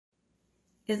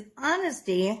Is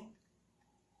honesty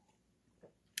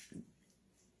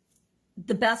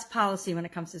the best policy when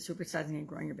it comes to supersizing and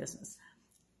growing your business?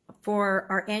 For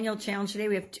our annual challenge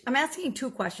today, I'm asking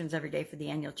 2 questions every day for the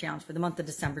annual challenge for the month of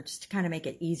December, just to kind of make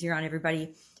it easier on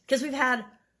everybody, because we've done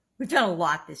a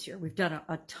lot this year. We've done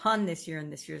a ton this year in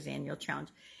this year's annual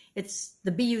challenge. It's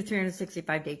the BU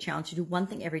 365-day challenge to do one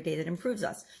thing every day that improves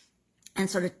us. And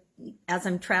sort of as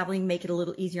I'm traveling, make it a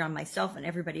little easier on myself and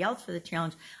everybody else for the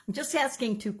challenge. I'm just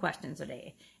asking 2 questions a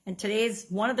day. And today's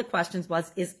one of the questions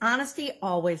was, is honesty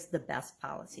always the best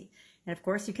policy? And of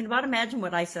course, you can about imagine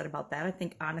what I said about that. I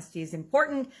think honesty is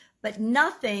important, but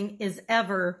nothing is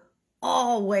ever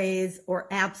always or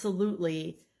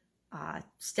absolutely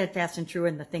steadfast and true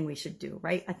in the thing we should do,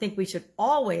 right? I think we should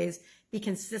always be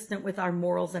consistent with our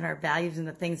morals and our values and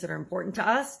the things that are important to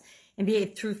us and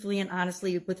behave truthfully and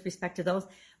honestly with respect to those.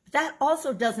 But that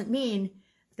also doesn't mean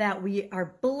that we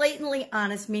are blatantly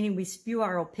honest, meaning we spew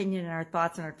our opinion and our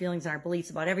thoughts and our feelings and our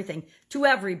beliefs about everything to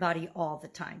everybody all the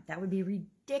time. That would be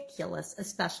ridiculous,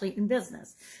 especially in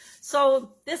business.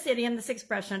 So this idiom, this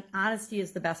expression, honesty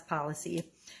is the best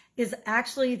policy, is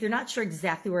actually, they're not sure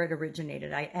exactly where it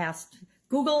originated. I asked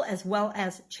Google as well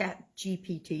as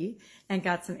ChatGPT and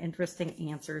got some interesting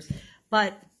answers.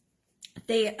 But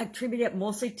they attribute it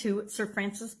mostly to Sir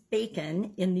Francis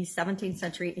Bacon in the 17th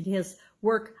century in his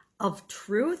work of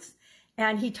truth.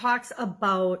 And he talks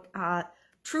about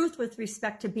truth with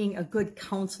respect to being a good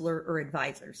counselor or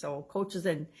advisor. So coaches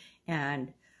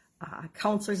and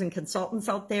counselors and consultants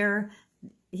out there,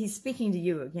 he's speaking to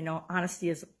you. You know, honesty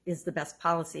is the best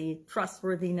policy.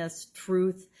 Trustworthiness,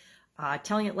 truth,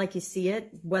 telling it like you see it,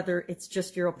 whether it's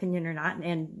just your opinion or not,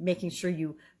 and making sure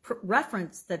you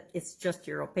reference that it's just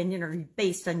your opinion or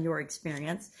based on your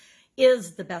experience,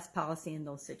 is the best policy in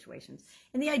those situations.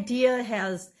 And the idea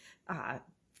has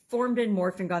formed and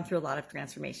morphed and gone through a lot of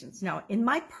transformations. Now, in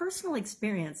my personal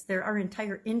experience, there are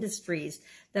entire industries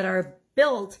that are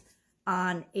built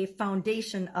on a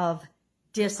foundation of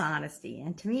dishonesty.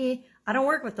 And to me, I don't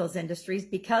work with those industries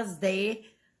because they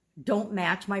don't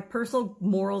match my personal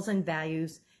morals and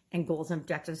values and goals and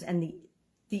objectives and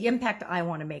the impact I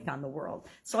want to make on the world.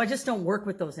 So I just don't work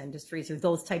with those industries or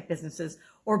those type businesses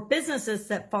or businesses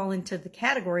that fall into the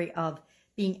category of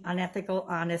being unethical,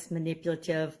 honest,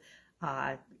 manipulative,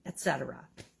 etc.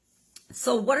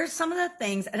 So what are some of the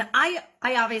things? And I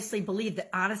obviously believe that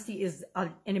honesty is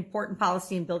an important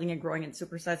policy in building and growing and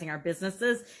supersizing our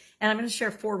businesses. And I'm going to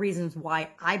share 4 reasons why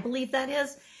I believe that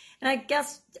is. And I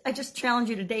guess I just challenge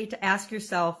you today to ask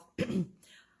yourself,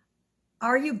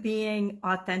 are you being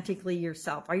authentically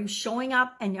yourself? Are you showing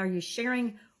up and are you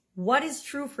sharing what is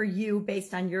true for you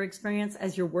based on your experience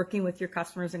as you're working with your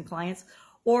customers and clients?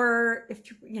 Or if,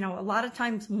 you know, a lot of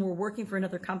times when we're working for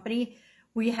another company,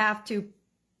 we have to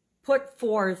put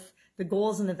forth the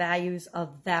goals and the values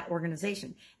of that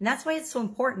organization. And that's why it's so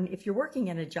important if you're working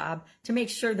in a job to make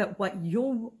sure that what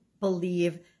you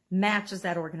believe matches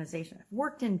that organization. I've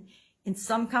worked in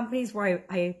some companies where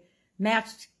I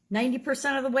matched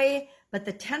 90% of the way, but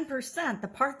the 10%, the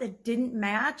part that didn't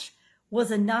match,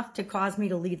 was enough to cause me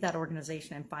to leave that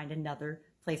organization and find another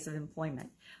place of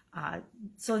employment.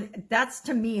 So that's,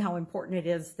 to me, how important it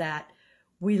is that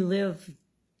we live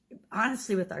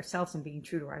honestly with ourselves and being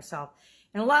true to ourselves.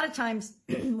 And a lot of times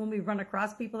when we run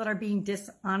across people that are being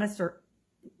dishonest or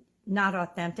not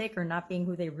authentic or not being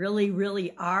who they really,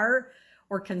 really are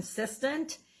or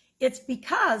consistent, it's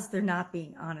because they're not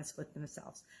being honest with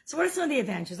themselves. So what are some of the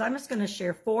advantages? I'm just going to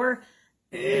share 4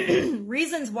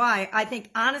 reasons why I think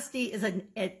honesty is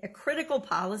a critical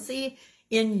policy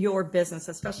in your business,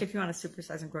 especially if you want to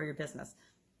supersize and grow your business.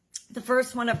 The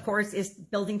first one, of course, is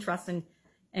building trust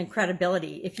and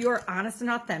credibility. If you are honest and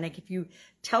authentic, if you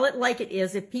tell it like it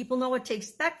is, if people know what to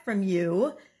expect from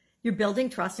you, you're building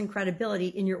trust and credibility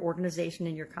in your organization,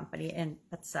 in your company, and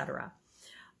etc.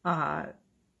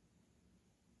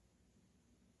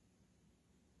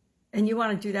 And you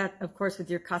want to do that, of course, with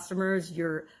your customers,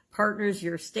 your partners,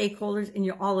 your stakeholders,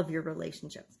 and all of your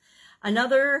relationships.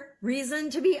 Another reason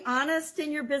to be honest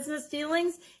in your business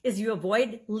dealings is you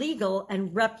avoid legal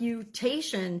and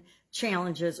reputation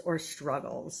challenges or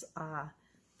struggles.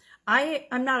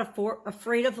 I'm not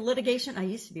afraid of litigation. I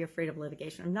used to be afraid of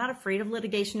litigation. I'm not afraid of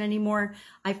litigation anymore.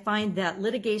 I find that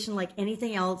litigation, like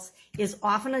anything else, is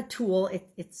often a tool.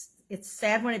 It's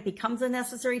sad when it becomes a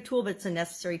necessary tool, but it's a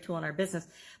necessary tool in our business.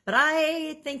 But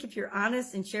I think if you're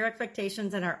honest and share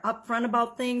expectations and are upfront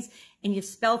about things and you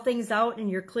spell things out and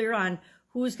you're clear on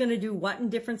who's going to do what in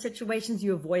different situations,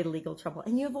 you avoid legal trouble.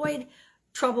 And you avoid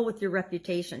trouble with your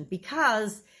reputation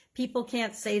because people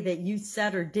can't say that you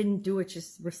said or didn't do what you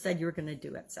said you were going to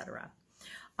do, etc.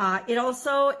 It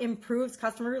also improves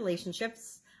customer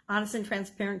relationships. Honest and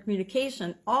transparent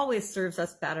communication always serves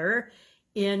us better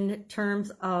in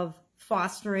terms of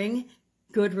fostering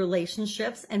good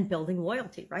relationships and building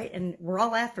loyalty, right? And we're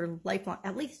all after lifelong,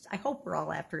 at least I hope we're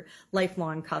all after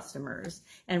lifelong customers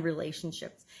and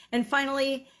relationships. And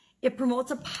finally, it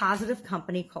promotes a positive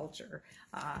company culture.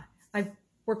 I've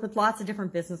worked with lots of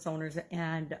different business owners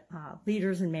and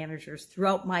leaders and managers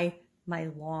throughout my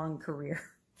long career.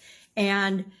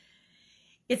 And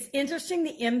it's interesting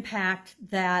the impact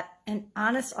that an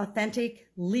honest, authentic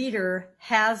leader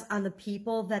has on the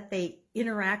people that they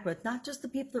interact with, not just the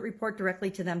people that report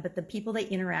directly to them, but the people they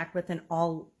interact with in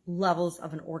all levels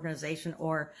of an organization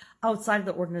or outside of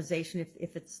the organization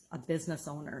if it's a business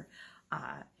owner.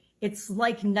 It's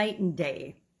like night and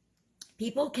day.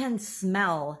 People can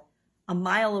smell a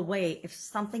mile away if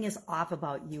something is off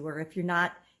about you or if you're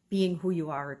not being who you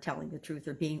are or telling the truth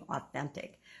or being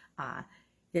authentic.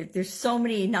 There's so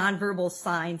many nonverbal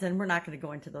signs, and we're not going to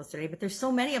go into those today, but there's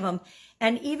so many of them.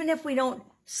 And even if we don't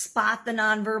spot the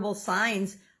nonverbal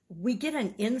signs, we get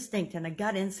an instinct and a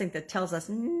gut instinct that tells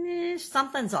us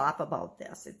something's off about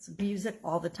this. We use it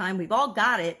all the time. We've all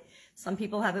got it. Some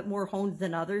people have it more honed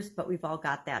than others, but we've all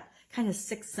got that kind of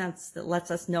sixth sense that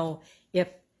lets us know if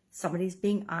somebody's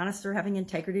being honest or having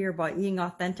integrity or being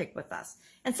authentic with us.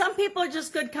 And some people are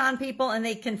just good con people, and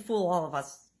they can fool all of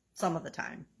us some of the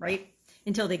time, right?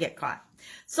 Until they get caught.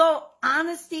 So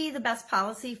honesty, the best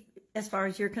policy as far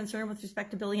as you're concerned with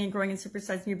respect to building and growing and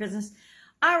supersizing your business.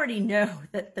 I already know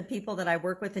that the people that I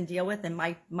work with and deal with and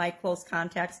my close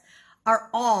contacts are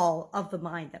all of the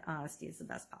mind that honesty is the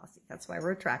best policy. That's why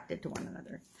we're attracted to one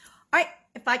another. All right,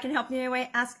 if I can help you in any way,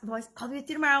 ask. Otherwise, I'll be with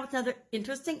you tomorrow with another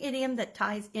interesting idiom that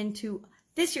ties into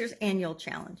this year's annual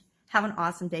challenge. Have an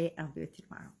awesome day, and I'll be with you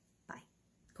tomorrow. Bye.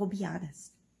 Go be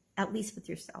honest, at least with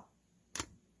yourself.